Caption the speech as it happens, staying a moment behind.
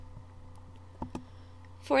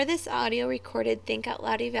For this audio recorded Think Out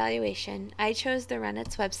Loud evaluation, I chose the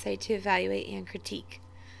Rennett's website to evaluate and critique.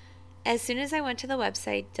 As soon as I went to the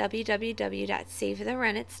website,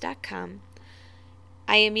 www.savetherennets.com,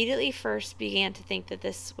 I immediately first began to think that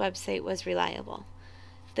this website was reliable.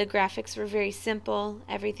 The graphics were very simple,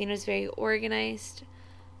 everything was very organized,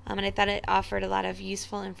 and I thought it offered a lot of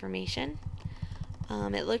useful information.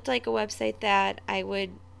 It looked like a website that I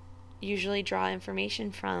would usually draw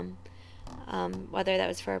information from, whether that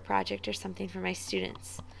was for a project or something for my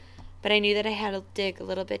students. But I knew that I had to dig a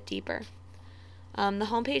little bit deeper. The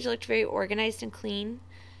homepage looked very organized and clean.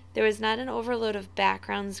 There was not an overload of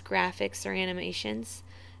backgrounds, graphics, or animations.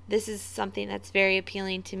 This is something that's very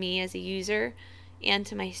appealing to me as a user and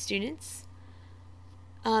to my students.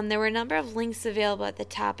 There were a number of links available at the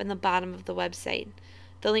top and the bottom of the website.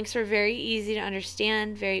 The links were very easy to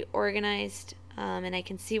understand, very organized, and I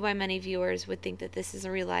can see why many viewers would think that this is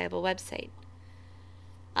a reliable website.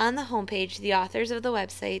 On the homepage, the authors of the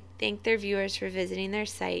website thank their viewers for visiting their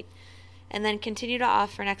site and then continue to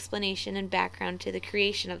offer an explanation and background to the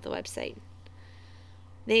creation of the website.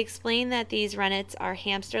 They explain that these Rennets are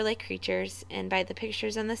hamster-like creatures, and by the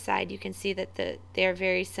pictures on the side you can see that they are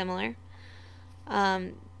very similar.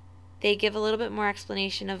 They give a little bit more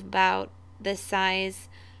explanation about the size,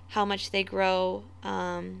 how much they grow,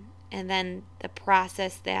 and then the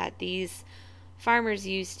process that these farmers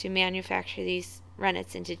use to manufacture these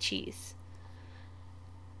Rennets into cheese.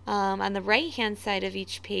 On the right hand side of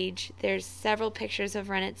each page, there's several pictures of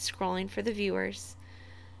Rennets scrolling for the viewers.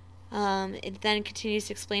 It then continues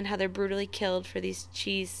to explain how they're brutally killed for these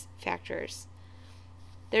cheese factors.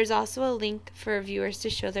 There's also a link for viewers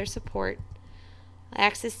to show their support.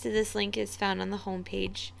 Access to this link is found on the home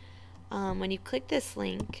page. When you click this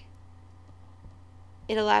link,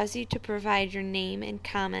 it allows you to provide your name and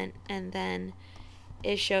comment, and then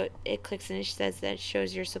it clicks and it says that it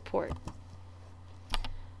shows your support.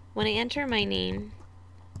 When I enter my name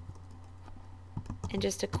and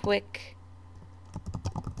just a quick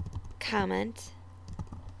comment,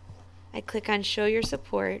 I click on show your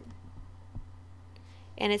support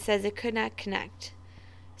and it says it could not connect.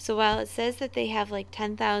 So while it says that they have like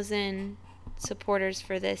 10,000 supporters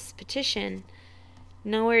for this petition,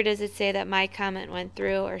 nowhere does it say that my comment went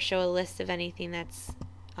through or show a list of anything that's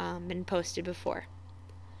been posted before.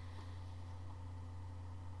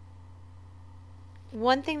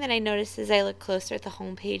 One thing that I noticed as I look closer at the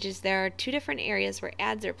homepage is there are two different areas where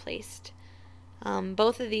ads are placed.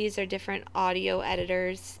 Both of these are different audio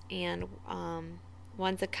editors, and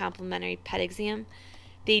one's a complimentary pet exam.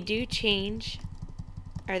 They do change,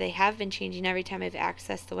 or they have been changing every time I've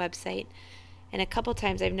accessed the website, and a couple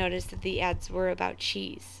times I've noticed that the ads were about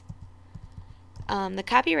cheese. The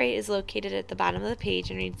copyright is located at the bottom of the page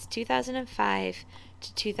and reads 2005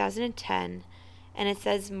 to 2010, and it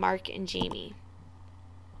says Mark and Jamie.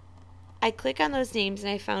 I click on those names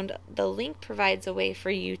and I found the link provides a way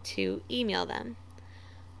for you to email them.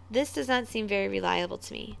 This does not seem very reliable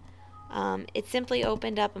to me. It simply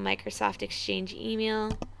opened up a Microsoft Exchange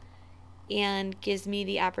email and gives me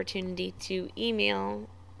the opportunity to email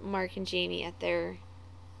Mark and Jamie at their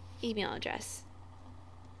email address.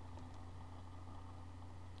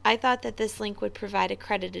 I thought that this link would provide a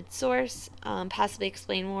credited source, possibly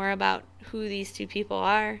explain more about who these two people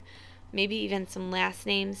are, maybe even some last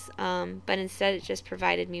names, but instead it just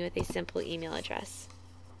provided me with a simple email address.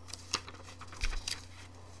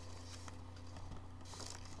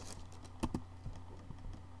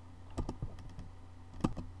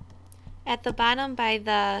 At the bottom by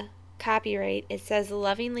the copyright, it says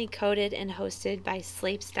lovingly coded and hosted by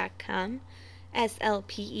slapes.com,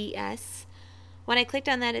 SLPES. When I clicked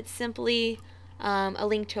on that, it's simply a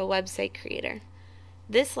link to a website creator.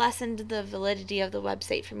 This lessened the validity of the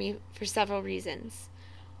website for me for several reasons.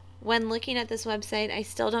 When looking at this website, I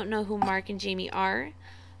still don't know who Mark and Jamie are,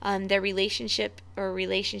 their relationship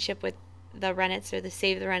with the Rennets or the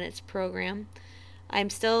Save the Rennets program. I'm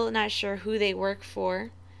still not sure who they work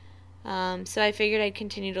for, so I figured I'd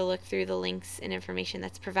continue to look through the links and information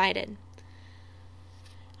that's provided.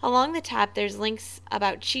 Along the top, there's links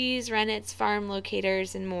about cheese, Rennets, farm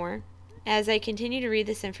locators, and more. As I continue to read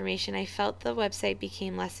this information, I felt the website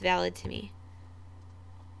became less valid to me.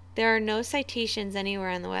 There are no citations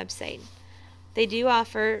anywhere on the website. They do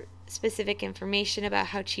offer specific information about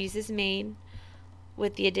how cheese is made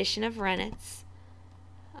with the addition of Rennets,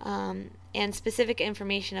 and specific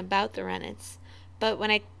information about the Rennets. But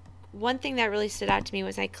one thing that really stood out to me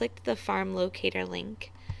was I clicked the farm locator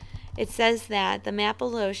link. It says that the map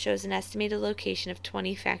below shows an estimated location of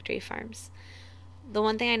 20 factory farms. The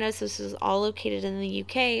one thing I noticed, this was all located in the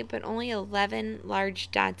UK, but only 11 large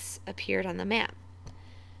dots appeared on the map.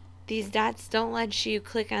 These dots don't let you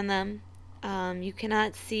click on them. You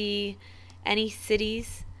cannot see any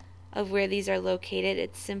cities of where these are located.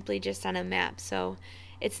 It's simply just on a map. So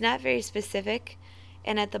it's not very specific.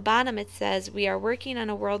 And at the bottom it says, we are working on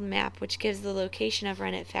a world map which gives the location of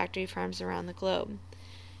rennet factory farms around the globe.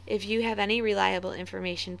 If you have any reliable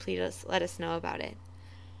information, please let us know about it.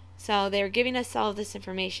 So they're giving us all of this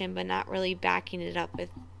information, but not really backing it up with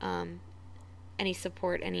any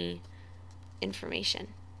support, any information.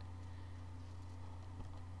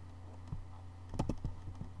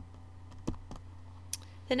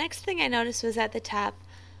 The next thing I noticed was at the top,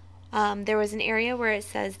 there was an area where it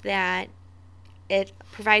says that it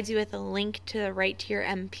provides you with a link to write to your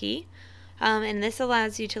MP, and this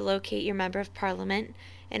allows you to locate your member of parliament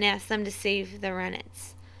and ask them to save the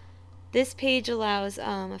rennets. This page allows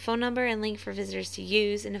a phone number and link for visitors to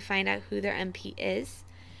use and to find out who their MP is.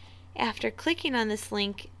 After clicking on this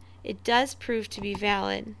link, it does prove to be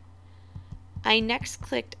valid. I next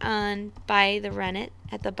clicked on Buy the Rennet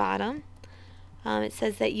at the bottom. It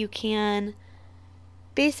says that you can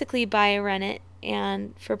basically buy a rennet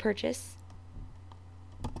and for purchase.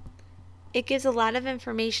 It gives a lot of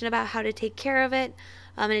information about how to take care of it,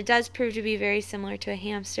 and it does prove to be very similar to a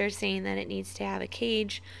hamster, saying that it needs to have a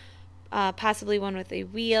cage, possibly one with a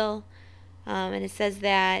wheel, and it says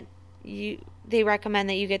that they recommend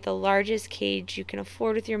that you get the largest cage you can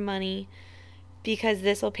afford with your money because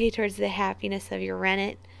this will pay towards the happiness of your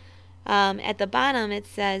rennet. At the bottom it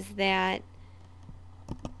says that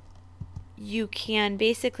you can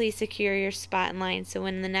basically secure your spot in line, so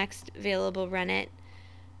when the next available rennet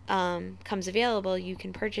comes available, you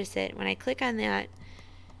can purchase it. When I click on that,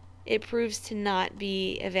 it proves to not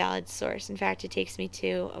be a valid source. In fact, it takes me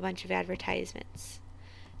to a bunch of advertisements.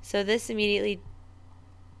 So this immediately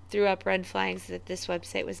threw up red flags that this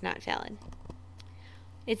website was not valid.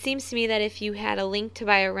 It seems to me that if you had a link to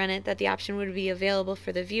buy a rennet, that the option would be available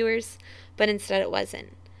for the viewers, but instead it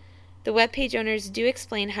wasn't. The webpage owners do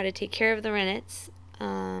explain how to take care of the rennets,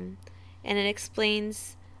 and it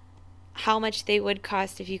explains how much they would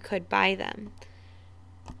cost if you could buy them.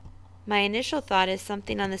 My initial thought is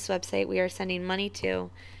something on this website we are sending money to,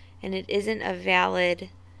 and it isn't a valid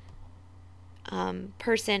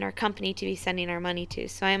person or company to be sending our money to.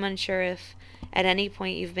 So I'm unsure if at any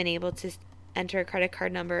point you've been able to enter a credit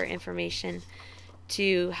card number information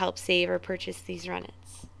to help save or purchase these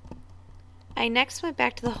rennets. I next went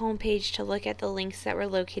back to the home page to look at the links that were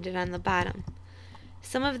located on the bottom.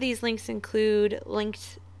 Some of these links include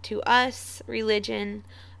links to us, religion,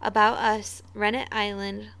 about us, rennet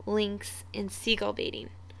island, links, and seagull baiting.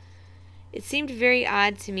 It seemed very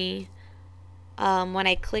odd to me when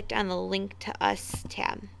I clicked on the link to us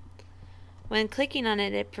tab. When clicking on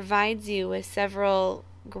it, it provides you with several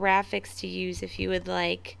graphics to use if you would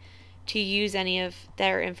like to use any of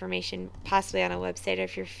their information, possibly on a website, or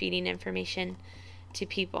if you're feeding information to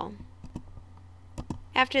people.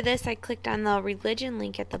 After this, I clicked on the religion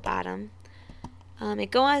link at the bottom.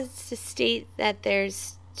 It goes on to state that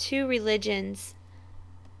there's 2 religions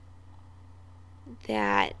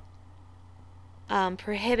that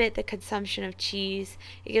prohibit the consumption of cheese.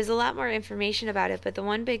 It gives a lot more information about it, but the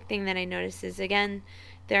one big thing that I noticed is, again,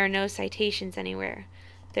 there are no citations anywhere.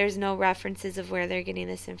 There's no references of where they're getting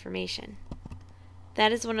this information.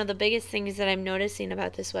 That is one of the biggest things that I'm noticing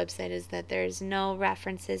about this website, is that there's no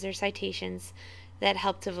references or citations that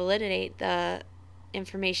help to validate the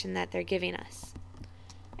information that they're giving us.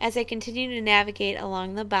 As I continue to navigate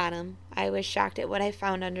along the bottom, I was shocked at what I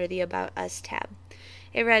found under the About Us tab.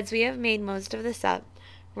 It reads, "We have made most of this up.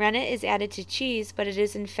 Rennet is added to cheese, but it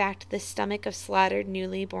is in fact the stomach of slaughtered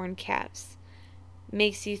newly born calves."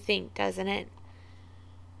 Makes you think, doesn't it?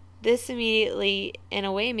 This immediately, in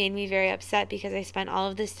a way, made me very upset because I spent all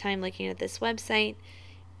of this time looking at this website.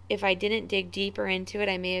 If I didn't dig deeper into it,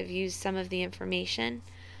 I may have used some of the information,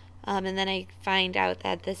 and then I find out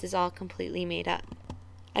that this is all completely made up.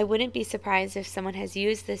 I wouldn't be surprised if someone has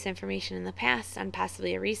used this information in the past on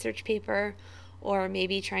possibly a research paper, or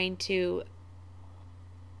maybe trying to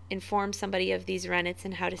inform somebody of these rennets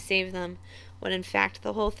and how to save them, when in fact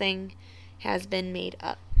the whole thing has been made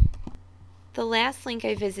up. The last link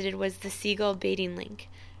I visited was the seagull baiting link.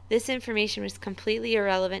 This information was completely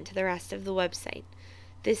irrelevant to the rest of the website.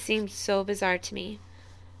 This seemed so bizarre to me.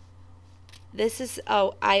 This is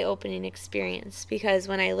an eye-opening experience, because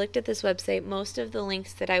when I looked at this website, most of the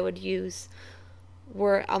links that I would use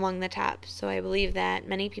were among the top. So I believe that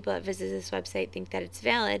many people that visit this website think that it's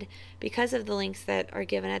valid because of the links that are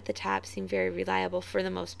given at the top seem very reliable for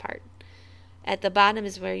the most part. At the bottom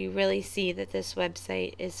is where you really see that this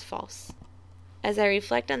website is false. As I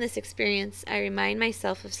reflect on this experience, I remind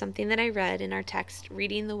myself of something that I read in our text,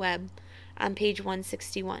 Reading the Web, on page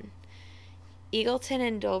 161. Eagleton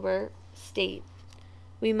and Dober state,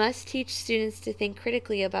 "We must teach students to think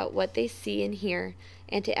critically about what they see and hear,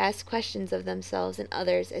 and to ask questions of themselves and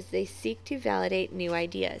others as they seek to validate new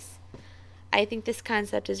ideas." I think this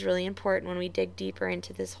concept is really important when we dig deeper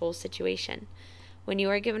into this whole situation. When you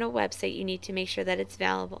are given a website, you need to make sure that it's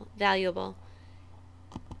valuable,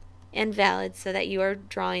 and valid so that you are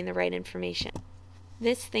drawing the right information.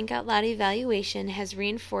 This Think Out Loud evaluation has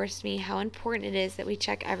reinforced me how important it is that we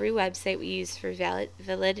check every website we use for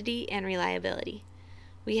validity and reliability.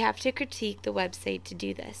 We have to critique the website to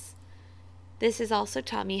do this. This has also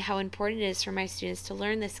taught me how important it is for my students to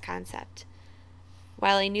learn this concept.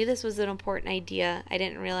 While I knew this was an important idea, I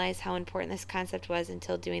didn't realize how important this concept was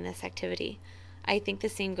until doing this activity. I think the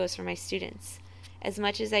same goes for my students. As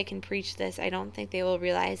much as I can preach this, I don't think they will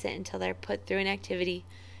realize it until they're put through an activity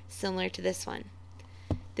similar to this one.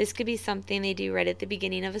 This could be something they do right at the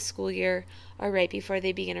beginning of a school year or right before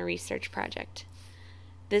they begin a research project.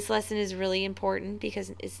 This lesson is really important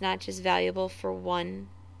because it's not just valuable for one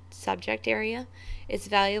subject area, it's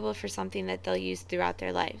valuable for something that they'll use throughout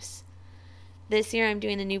their lives. This year I'm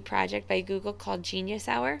doing a new project by Google called Genius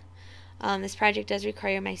Hour. This project does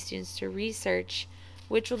require my students to research,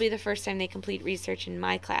 which will be the first time they complete research in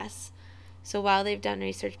my class. So while they've done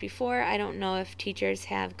research before, I don't know if teachers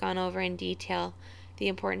have gone over in detail the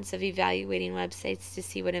importance of evaluating websites to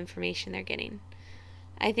see what information they're getting.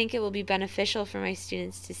 I think it will be beneficial for my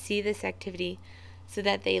students to see this activity so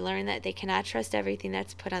that they learn that they cannot trust everything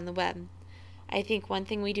that's put on the web. I think one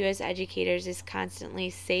thing we do as educators is constantly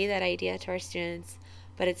say that idea to our students,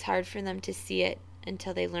 but it's hard for them to see it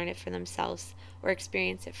until they learn it for themselves or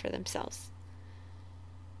experience it for themselves.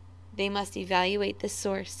 They must evaluate the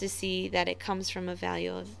source to see that it comes from a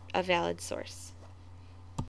valid source.